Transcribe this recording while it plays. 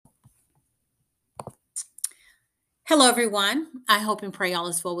Hello, everyone. I hope and pray all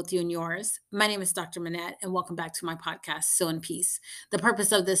is well with you and yours. My name is Dr. Manette, and welcome back to my podcast, Sow in Peace. The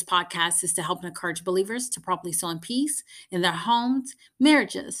purpose of this podcast is to help and encourage believers to properly sow in peace in their homes,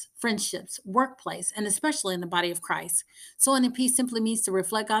 marriages, friendships, workplace, and especially in the body of Christ. Sowing in peace simply means to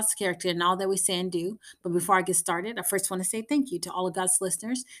reflect God's character in all that we say and do. But before I get started, I first want to say thank you to all of God's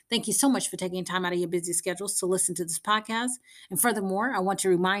listeners. Thank you so much for taking time out of your busy schedules to listen to this podcast. And furthermore, I want to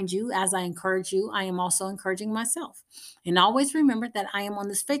remind you, as I encourage you, I am also encouraging myself. And always remember that I am on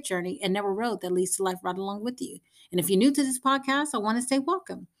this faith journey and never road that leads to life right along with you. And if you're new to this podcast, I want to say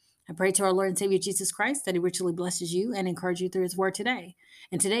welcome. I pray to our Lord and Savior Jesus Christ that He richly blesses you and encourages you through His word today.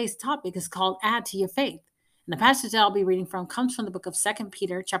 And today's topic is called Add to Your Faith. And the passage that I'll be reading from comes from the book of 2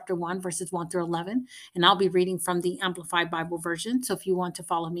 Peter, chapter 1, verses 1 through 11. And I'll be reading from the Amplified Bible version. So if you want to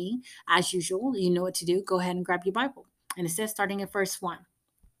follow me, as usual, you know what to do. Go ahead and grab your Bible. And it says, starting at verse 1.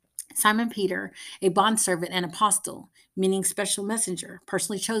 Simon Peter, a bondservant and apostle, meaning special messenger,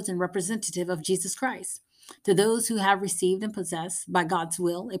 personally chosen representative of Jesus Christ, to those who have received and possess, by God's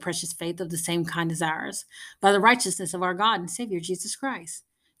will, a precious faith of the same kind as ours, by the righteousness of our God and Savior Jesus Christ.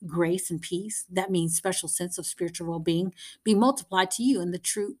 Grace and peace, that means special sense of spiritual well-being, be multiplied to you in the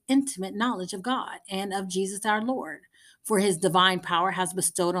true intimate knowledge of God and of Jesus our Lord. For His divine power has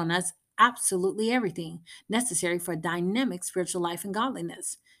bestowed on us absolutely everything necessary for a dynamic spiritual life and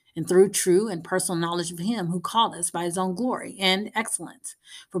godliness, and through true and personal knowledge of Him who called us by His own glory and excellence.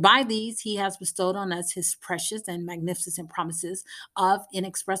 For by these He has bestowed on us His precious and magnificent promises of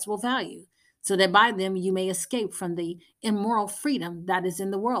inexpressible value, so that by them you may escape from the immoral freedom that is in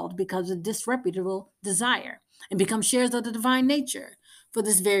the world because of disreputable desire, and become sharers of the divine nature. For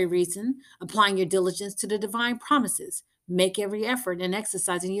this very reason, applying your diligence to the divine promises, make every effort in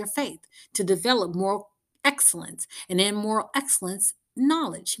exercising your faith to develop moral excellence, and in moral excellence,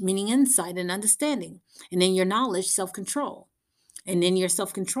 knowledge, meaning insight and understanding, and in your knowledge, self control, and in your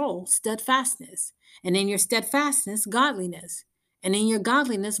self control, steadfastness, and in your steadfastness, godliness, and in your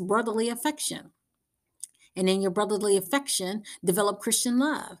godliness, brotherly affection, and in your brotherly affection, develop Christian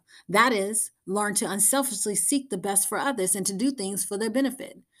love. That is, learn to unselfishly seek the best for others and to do things for their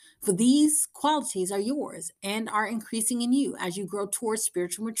benefit. For these qualities are yours and are increasing in you as you grow towards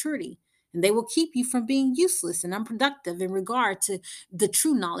spiritual maturity. And they will keep you from being useless and unproductive in regard to the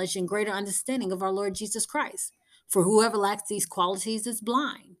true knowledge and greater understanding of our Lord Jesus Christ. For whoever lacks these qualities is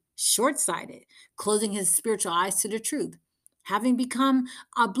blind, short sighted, closing his spiritual eyes to the truth, having become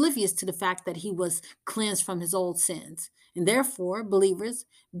oblivious to the fact that he was cleansed from his old sins. And therefore, believers,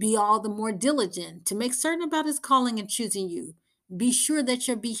 be all the more diligent to make certain about His calling and choosing you. Be sure that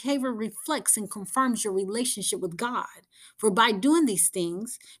your behavior reflects and confirms your relationship with God. For by doing these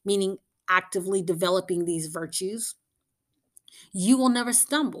things, meaning actively developing these virtues, you will never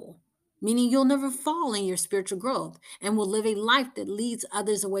stumble, meaning you'll never fall in your spiritual growth and will live a life that leads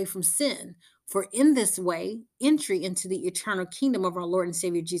others away from sin. For in this way, entry into the eternal kingdom of our Lord and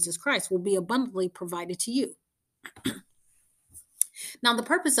Savior Jesus Christ will be abundantly provided to you. Now, the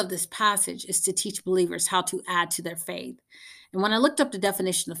purpose of this passage is to teach believers how to add to their faith. And when I looked up the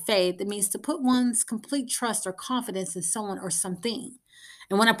definition of faith, it means to put one's complete trust or confidence in someone or something.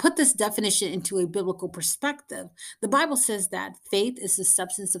 And when I put this definition into a biblical perspective, the Bible says that faith is the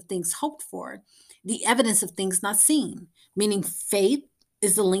substance of things hoped for, the evidence of things not seen, meaning faith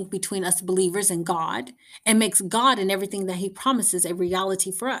is the link between us believers and God and makes God and everything that He promises a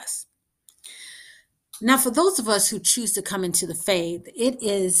reality for us. Now, for those of us who choose to come into the faith, it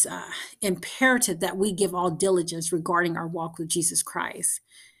is imperative that we give all diligence regarding our walk with Jesus Christ.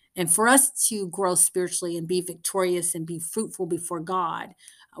 And for us to grow spiritually and be victorious and be fruitful before God,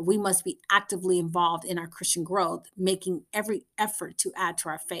 we must be actively involved in our Christian growth, making every effort to add to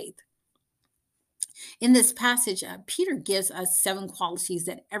our faith. In this passage, Peter gives us 7 qualities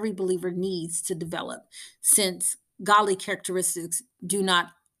that every believer needs to develop, since godly characteristics do not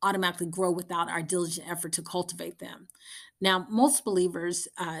automatically grow without our diligent effort to cultivate them. Now, most believers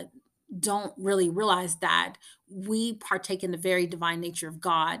don't really realize that we partake in the very divine nature of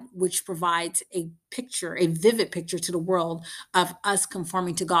God, which provides a picture, a vivid picture to the world of us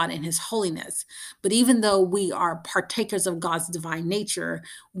conforming to God in His holiness. But even though we are partakers of God's divine nature,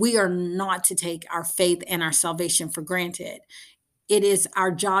 we are not to take our faith and our salvation for granted. It is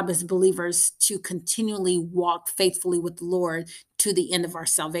our job as believers to continually walk faithfully with the Lord to the end of our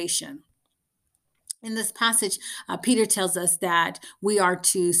salvation. In this passage, Peter tells us that we are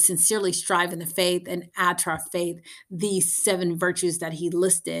to sincerely strive in the faith and add to our faith these 7 virtues that he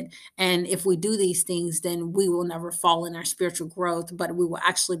listed. And if we do these things, then we will never fall in our spiritual growth, but we will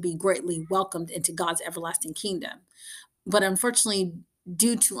actually be greatly welcomed into God's everlasting kingdom. But unfortunately,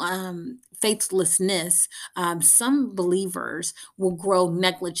 due to faithlessness, some believers will grow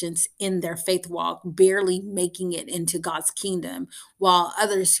negligence in their faith walk, barely making it into God's kingdom, while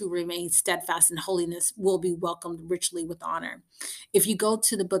others who remain steadfast in holiness will be welcomed richly with honor. If you go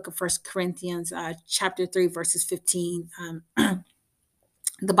to the book of First Corinthians, chapter 3, verses 15,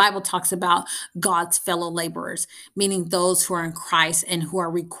 the Bible talks about God's fellow laborers, meaning those who are in Christ and who are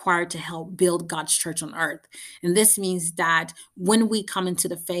required to help build God's church on earth. And this means that when we come into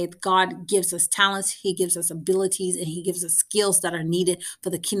the faith, God gives us talents, He gives us abilities, and He gives us skills that are needed for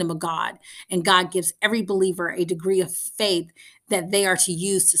the kingdom of God. And God gives every believer a degree of faith that they are to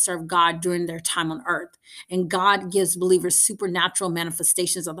use to serve God during their time on earth. And God gives believers supernatural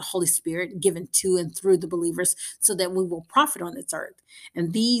manifestations of the Holy Spirit given to and through the believers so that we will profit on this earth.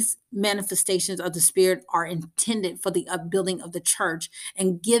 And these manifestations of the Spirit are intended for the upbuilding of the church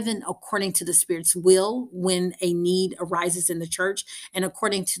and given according to the Spirit's will when a need arises in the church and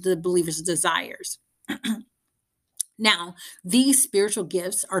according to the believer's desires. Now, these spiritual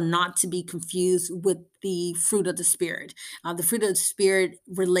gifts are not to be confused with the fruit of the Spirit. The fruit of the Spirit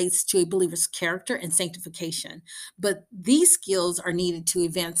relates to a believer's character and sanctification, but these skills are needed to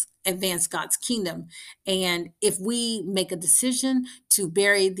advance God's kingdom. And if we make a decision to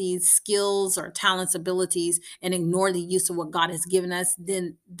bury these skills or talents, abilities, and ignore the use of what God has given us,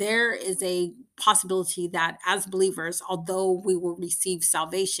 then there is a possibility that as believers, although we will receive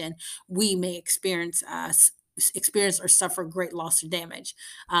salvation, we may experience or suffer great loss or damage.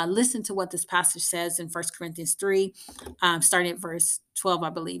 Listen to what this passage says in First Corinthians 3, starting at verse 12, I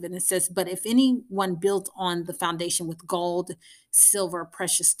believe. And it says, "But if anyone built on the foundation with gold, silver,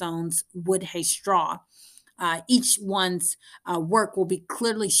 precious stones, wood, hay, straw, each one's work will be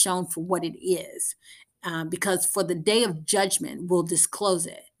clearly shown for what it is, because for the day of judgment will disclose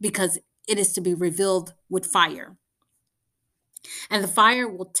it, because it is to be revealed with fire. And the fire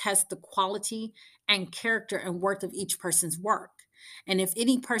will test the quality and character and worth of each person's work. And if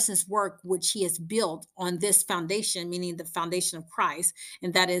any person's work which he has built on this foundation, meaning the foundation of Christ,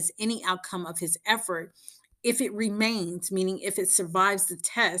 and that is any outcome of his effort, if it remains, meaning if it survives the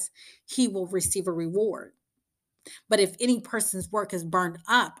test, he will receive a reward. But if any person's work is burned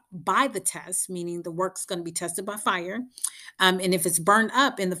up by the test, meaning the work's going to be tested by fire, and if it's burned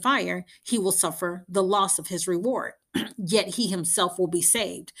up in the fire, he will suffer the loss of his reward. Yet he himself will be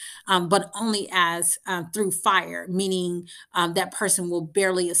saved, but only as through fire, meaning that person will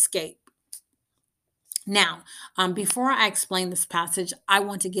barely escape. Now, before I explain this passage, I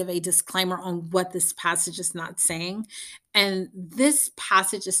want to give a disclaimer on what this passage is not saying. And this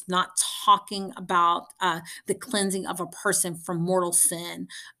passage is not talking about the cleansing of a person from mortal sin,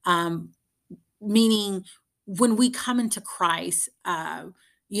 meaning when we come into Christ,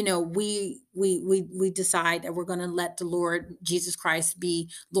 we decide that we're going to let the Lord Jesus Christ be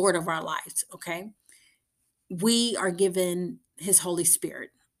Lord of our lives. Okay, we are given His Holy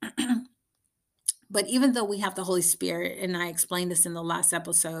Spirit. But even though we have the Holy Spirit, and I explained this in the last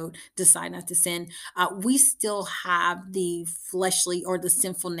episode, decide not to sin, we still have the fleshly or the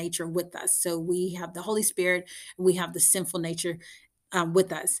sinful nature with us. So we have the Holy Spirit, we have the sinful nature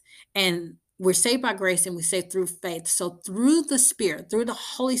with us. And we're saved by grace and we saved through faith. So through the Spirit, through the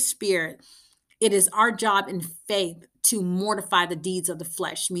Holy Spirit, it is our job in faith to mortify the deeds of the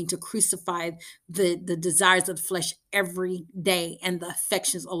flesh, mean to crucify the desires of the flesh every day and the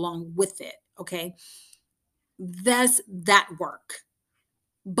affections along with it. Okay. That's that work.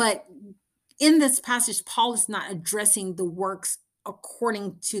 But in this passage, Paul is not addressing the works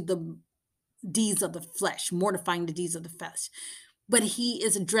according to the deeds of the flesh, mortifying the deeds of the flesh, but he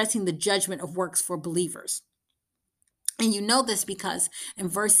is addressing the judgment of works for believers. And you know this because in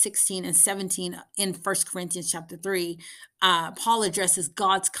verse 16 and 17 in First Corinthians chapter 3, Paul addresses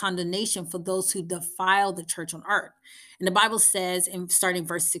God's condemnation for those who defile the church on earth. And the Bible says, in starting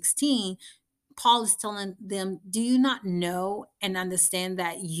verse 16, Paul is telling them, do you not know and understand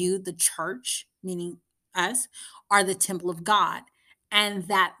that you, the church, meaning us, are the temple of God, and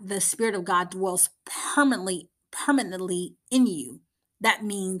that the Spirit of God dwells permanently in you? That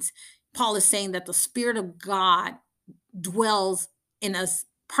means Paul is saying that the Spirit of God dwells in us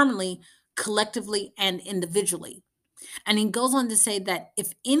permanently, collectively, and individually. And he goes on to say that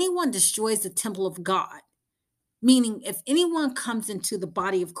if anyone destroys the temple of God, meaning if anyone comes into the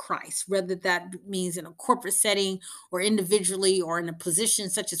body of Christ, whether that means in a corporate setting or individually or in a position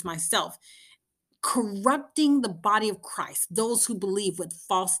such as myself, corrupting the body of Christ, those who believe with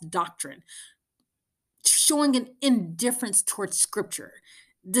false doctrine, showing an indifference towards scripture,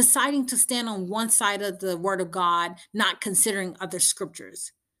 deciding to stand on one side of the word of God, not considering other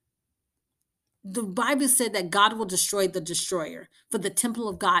scriptures. The Bible said that God will destroy the destroyer, for the temple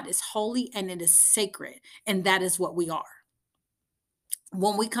of God is holy and it is sacred, and that is what we are.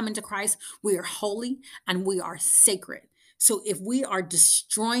 When we come into Christ, we are holy and we are sacred. So if we are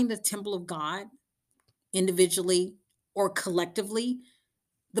destroying the temple of God individually or collectively,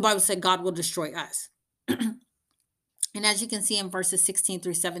 the Bible said God will destroy us. And as you can see in verses 16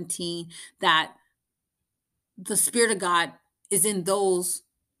 through 17, that the Spirit of God is in those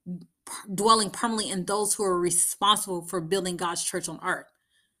dwelling permanently in those who are responsible for building God's church on earth.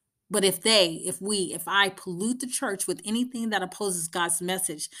 But if I pollute the church with anything that opposes God's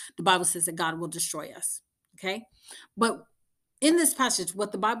message, the Bible says that God will destroy us. Okay. But in this passage,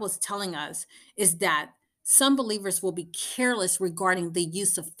 what the Bible is telling us is that some believers will be careless regarding the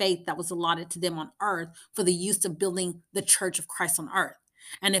use of faith that was allotted to them on earth for the use of building the church of Christ on earth.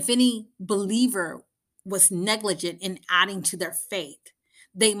 And if any believer was negligent in adding to their faith,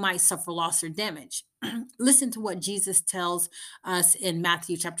 they might suffer loss or damage. Listen to what Jesus tells us in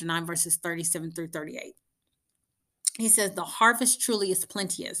Matthew chapter 9, verses 37 through 38. He says, the harvest truly is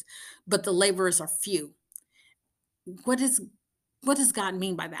plenteous, but the laborers are few. What is what does God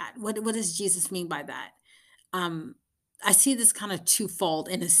mean by that? What does Jesus mean by that? Um, I see this kind of twofold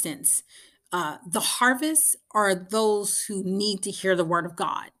in a sense. The harvest are those who need to hear the word of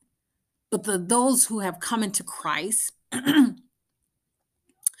God, but those who have come into Christ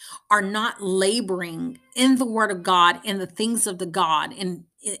are not laboring in the word of God, in the things of the God, in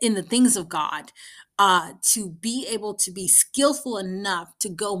the things of God, to be able to be skillful enough to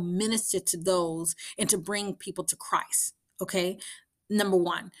go minister to those and to bring people to Christ. Okay. Number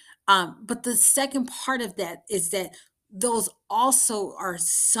one. But the second part of that is that those also are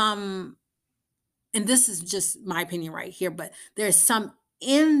some, and this is just my opinion right here, but there's some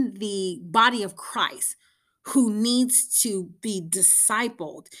in the body of Christ who needs to be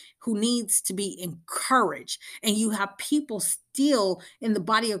discipled, who needs to be encouraged. And you have people still in the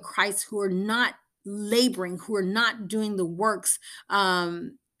body of Christ who are not laboring, who are not doing the works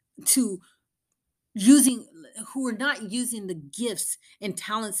to using who are not using the gifts and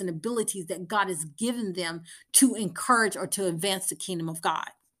talents and abilities that God has given them to encourage or to advance the kingdom of God.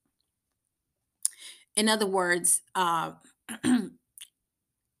 In other words,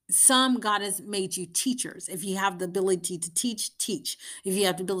 some God has made you teachers. If you have the ability to teach, teach. If you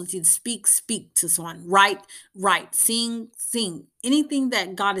have the ability to speak, speak to someone. Write, write. Sing, sing. Anything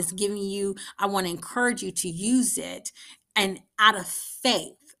that God has given you, I want to encourage you to use it, and out of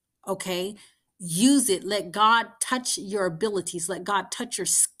faith, okay? Use it. Let God touch your abilities. Let God touch your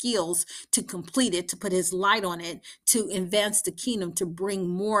skills to complete it, to put his light on it, to advance the kingdom, to bring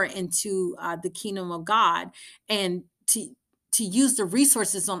more into the kingdom of God, and to use the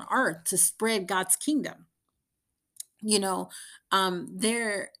resources on earth to spread God's kingdom. You know,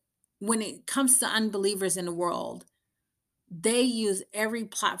 there when it comes to unbelievers in the world, they use every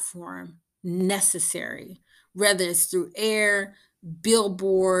platform necessary, whether it's through air,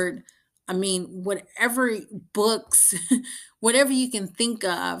 billboard, I mean, whatever books, whatever you can think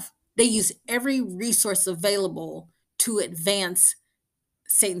of, they use every resource available to advance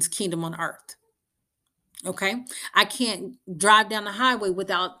Satan's kingdom on earth. Okay. I can't drive down the highway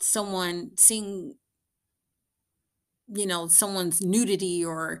without someone seeing, someone's nudity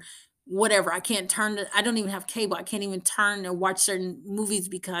or whatever. I don't even have cable. I can't even turn or watch certain movies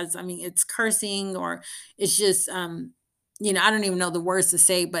because I mean it's cursing or it's just I don't even know the words to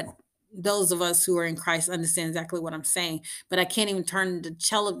say, but those of us who are in Christ understand exactly what I'm saying. But I can't even turn the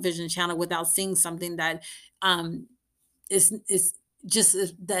television channel without seeing something that um is just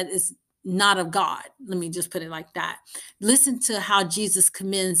that is not of God. Let me just put it like that. Listen to how Jesus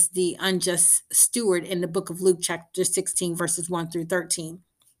commends the unjust steward in the book of Luke, chapter 16, verses 1 through 13.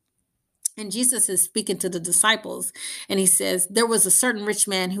 And Jesus is speaking to the disciples, and he says, there was a certain rich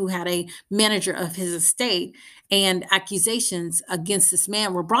man who had a manager of his estate, and accusations against this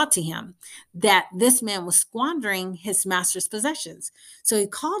man were brought to him that this man was squandering his master's possessions. So he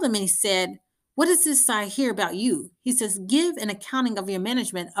called him and he said, what is this I hear about you? He says, give an accounting of your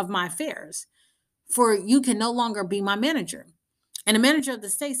management of my affairs, for you can no longer be my manager. And the manager of the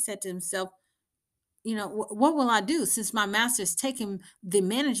estate said to himself, what will I do since my master has taken the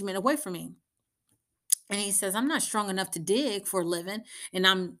management away from me? And he says, I'm not strong enough to dig for a living, and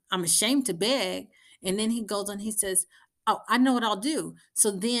I'm ashamed to beg. And then he goes on, he says, Oh, I know what I'll do.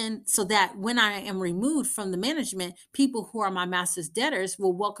 So that when I am removed from the management, people who are my master's debtors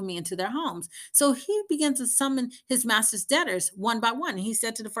will welcome me into their homes. So he began to summon his master's debtors one by one. And he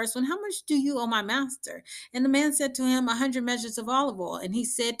said to the first one, "How much do you owe my master?" And the man said to him, 100 measures of olive oil. And he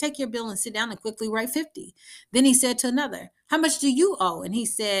said, "Take your bill and sit down and quickly write 50." Then he said to another, "How much do you owe?" And he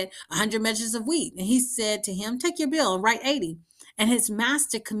said, 100 measures of wheat. And he said to him, "Take your bill and write 80." And his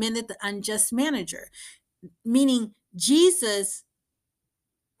master commended the unjust manager, meaning Jesus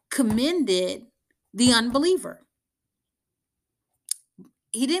commended the unbeliever.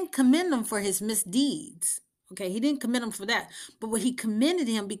 He didn't commend him for his misdeeds. Okay, he didn't commend him for that. But what he commended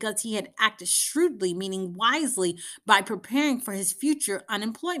him because he had acted shrewdly, meaning wisely, by preparing for his future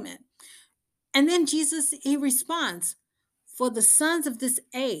unemployment. And then Jesus, he responds, "For the sons of this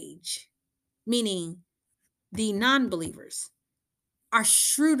age," meaning the non believers, "are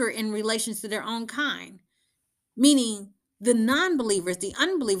shrewder in relation to their own kind," meaning the non believers, the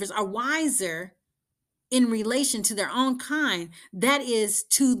unbelievers, are wiser in relation to their own kind, that is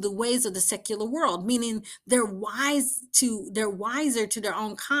to the ways of the secular world, meaning they're wiser to their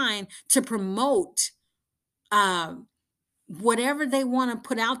own kind to promote um, whatever they want to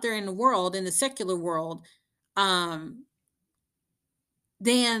put out there in the world, in the secular world, um,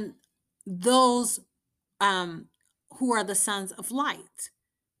 than those um, who are the sons of light,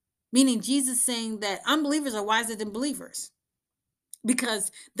 meaning Jesus saying that unbelievers are wiser than believers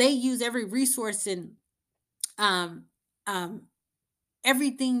because they use every resource and um, um,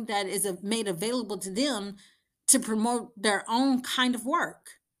 everything that is made available to them to promote their own kind of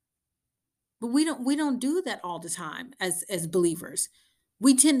work. But we don't do that all the time as believers.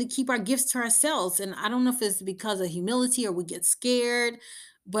 We tend to keep our gifts to ourselves, and I don't know if it's because of humility or we get scared,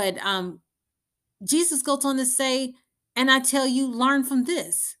 but Jesus goes on to say, "And I tell you, learn from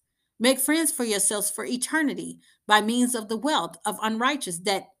this. Make friends for yourselves for eternity by means of the wealth of unrighteous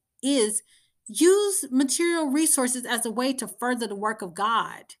that is, use material resources as a way to further the work of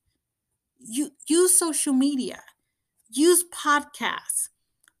God. You use social media, use podcasts,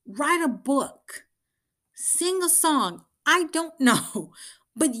 write a book, sing a song. I don't know,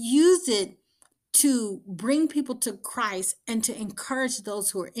 but use it to bring people to Christ and to encourage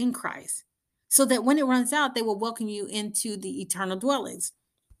those who are in Christ so that when it runs out, they will welcome you into the eternal dwellings."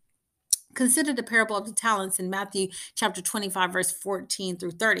 Consider the parable of the talents in Matthew chapter 25, verse 14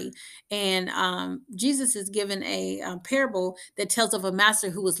 through 30. And Jesus is given a, parable that tells of a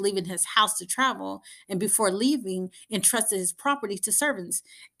master who was leaving his house to travel. And before leaving, entrusted his property to servants.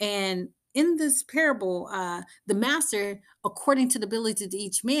 And in this parable, the master, according to the ability of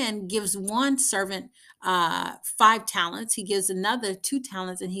each man, gives one servant 5 talents, he gives another 2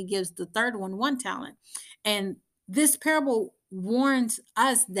 talents, and he gives the third one 1 talent. And this parable warns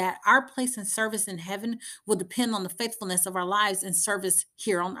us that our place and service in heaven will depend on the faithfulness of our lives and service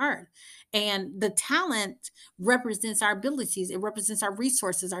here on earth. And the talent represents our abilities, it represents our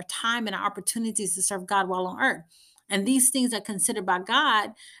resources, our time, and our opportunities to serve God while on earth. And these things are considered by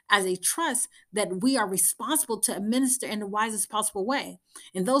God as a trust that we are responsible to administer in the wisest possible way.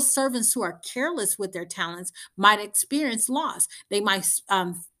 And those servants who are careless with their talents might experience loss. They might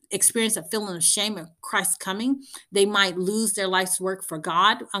experience a feeling of shame of Christ's coming. They might lose their life's work for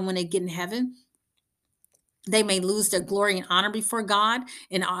God when they get in heaven. They may lose their glory and honor before God,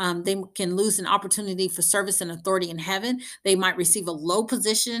 and they can lose an opportunity for service and authority in heaven. They might receive a low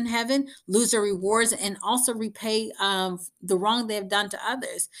position in heaven, lose their rewards, and also repay the wrong they have done to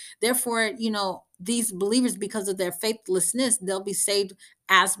others. Therefore, these believers, because of their faithlessness, they'll be saved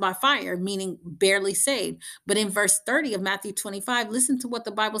as by fire, meaning barely saved. But in verse 30 of Matthew 25, listen to what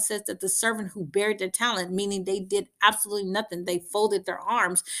the Bible says, that the servant who buried their talent, meaning they did absolutely nothing, they folded their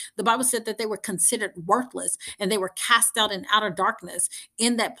arms. The Bible said that they were considered worthless and they were cast out in outer darkness,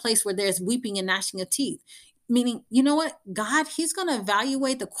 in that place where there's weeping and gnashing of teeth. Meaning, you know what? God, He's going to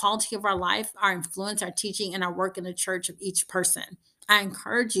evaluate the quality of our life, our influence, our teaching, and our work in the church of each person. I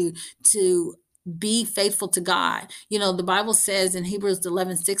encourage you to be faithful to God. The Bible says in Hebrews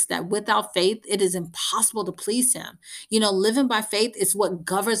 11:6 that without faith, it is impossible to please Him. Living by faith is what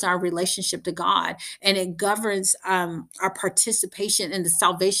governs our relationship to God, and it governs our participation in the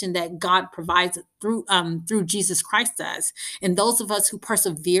salvation that God provides through Jesus Christ to us. And those of us who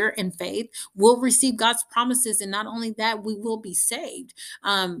persevere in faith will receive God's promises, and not only that, we will be saved.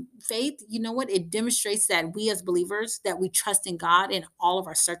 Faith, you know what? It demonstrates that we as believers, that we trust in God in all of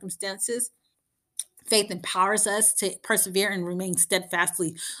our circumstances. Faith empowers us to persevere and remain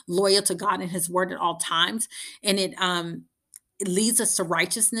steadfastly loyal to God and His word at all times. And it leads us to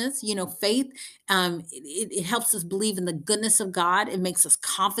righteousness. Faith, it helps us believe in the goodness of God. It makes us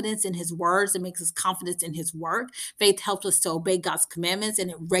confidence in his words. It makes us confidence in his work. Faith helps us to obey God's commandments, and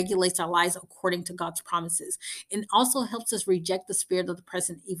it regulates our lives according to God's promises. It also helps us reject the spirit of the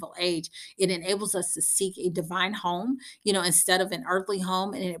present evil age. It enables us to seek a divine home, instead of an earthly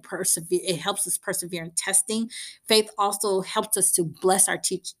home, and it helps us persevere in testing. Faith also helps us to bless our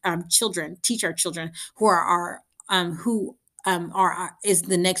children, teach our children who is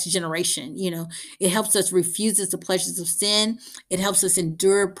the next generation. It helps us refuses the pleasures of sin. It helps us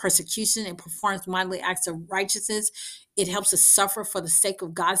endure persecution and performs mindly acts of righteousness. It helps us suffer for the sake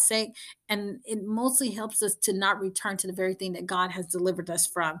of God's sake. And it mostly helps us to not return to the very thing that God has delivered us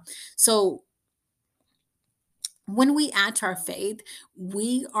from. So when we add to our faith,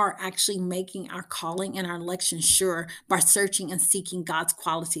 we are actually making our calling and our election sure by searching and seeking God's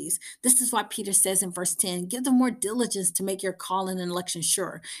qualities. This is why Peter says in verse 10, give them more diligence to make your calling and election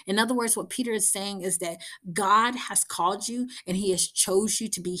sure. In other words, what Peter is saying is that God has called you and he has chose you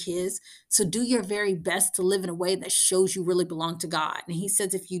to be his. So do your very best to live in a way that shows you really belong to God. And he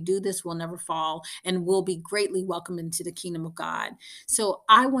says, if you do this, we'll never fall and we'll be greatly welcomed into the kingdom of God. So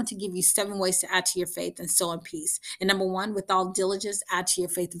I want to give you 7 ways to add to your faith and sow in peace. And number 1, with all diligence, add to your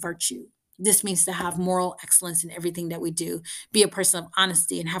faith virtue. This means to have moral excellence in everything that we do. Be a person of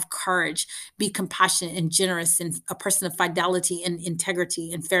honesty and have courage. Be compassionate and generous and a person of fidelity and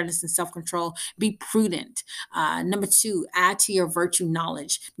integrity and fairness and self-control. Be prudent. Number 2, add to your virtue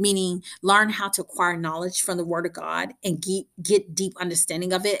knowledge, meaning learn how to acquire knowledge from the word of God and get deep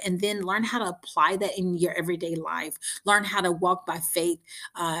understanding of it. And then learn how to apply that in your everyday life. Learn how to walk by faith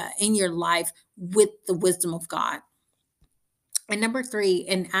in your life with the wisdom of God. And number 3,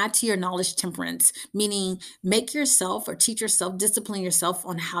 and add to your knowledge temperance, meaning make yourself or teach yourself, discipline yourself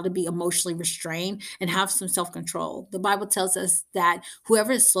on how to be emotionally restrained and have some self control. The Bible tells us that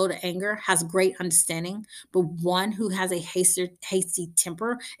whoever is slow to anger has great understanding, but one who has a hasty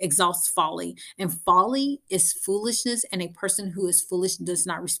temper exalts folly. And folly is foolishness, and a person who is foolish does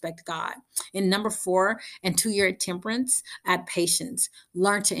not respect God. And number 4, and to your temperance, add patience.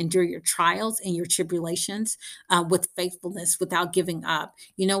 Learn to endure your trials and your tribulations with faithfulness without giving up.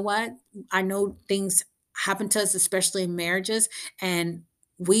 You know what? I know things happen to us, especially in marriages, and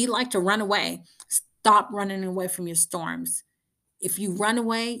we like to run away. Stop running away from your storms. If you run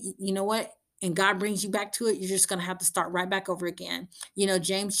away, you know what? And God brings you back to it, you're just going to have to start right back over again.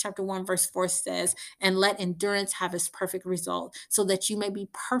 James chapter 1, verse 4 says, and let endurance have its perfect result, so that you may be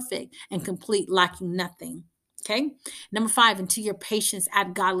perfect and complete, lacking nothing. Okay. Number 5, and to your patience,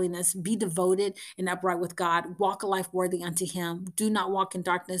 add godliness. Be devoted and upright with God. Walk a life worthy unto him. Do not walk in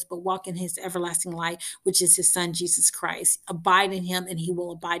darkness, but walk in his everlasting light, which is his son, Jesus Christ. Abide in him, and he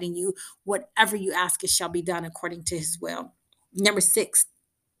will abide in you. Whatever you ask, it shall be done according to his will. Number 6,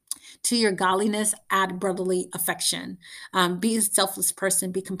 to your godliness, add brotherly affection. Be a selfless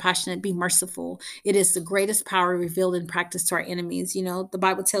person, be compassionate, be merciful. It is the greatest power revealed in practice to our enemies. The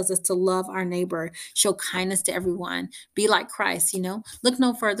Bible tells us to love our neighbor, show kindness to everyone, be like Christ. Look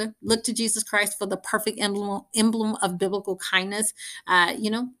no further. Look to Jesus Christ for the perfect emblem of biblical kindness.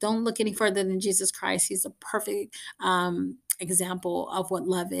 Don't look any further than Jesus Christ. He's a perfect example of what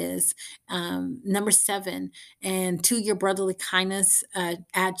love is. Number 7, and to your brotherly kindness,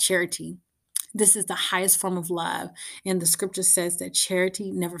 add charity. This is the highest form of love. And the scripture says that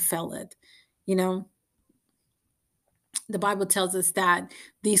charity never faileth. You know, the Bible tells us that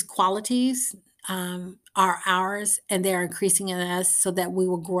these qualities are ours and they're increasing in us so that we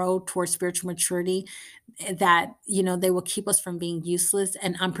will grow towards spiritual maturity, that, they will keep us from being useless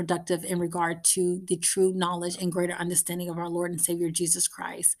and unproductive in regard to the true knowledge and greater understanding of our Lord and Savior Jesus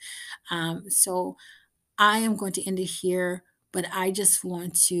Christ. So I am going to end it here, but I just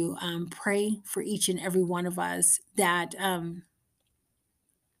want to pray for each and every one of us that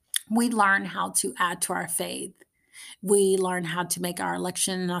we learn how to add to our faith. We learn how to make our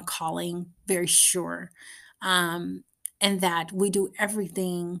election and our calling very sure. Um, and that we do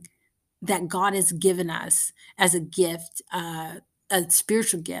everything that God has given us as a gift, a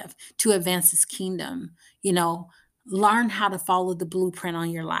spiritual gift to advance his kingdom. Learn how to follow the blueprint on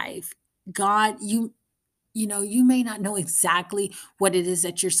your life. God, you may not know exactly what it is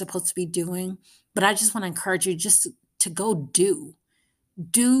that you're supposed to be doing, but I just want to encourage you just to go do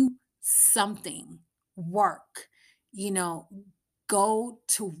something, work, you know, go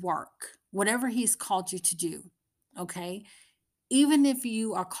to work, whatever he's called you to do. Okay. Even if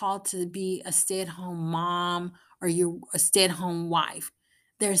you are called to be a stay at home mom or you're a stay at home wife,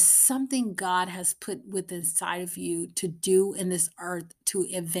 there's something God has put within inside of you to do in this earth to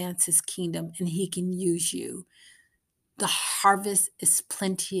advance his kingdom, and he can use you. The harvest is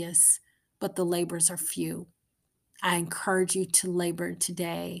plenteous, but the labors are few. I encourage you to labor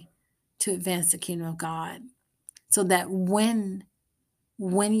today to advance the kingdom of God so that when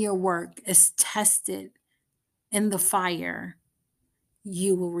your work is tested in the fire,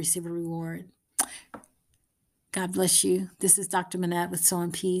 you will receive a reward. God bless you. This is Dr. Manette with Sow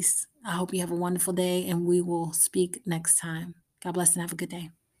in Peace. I hope you have a wonderful day, and we will speak next time. God bless and have a good day.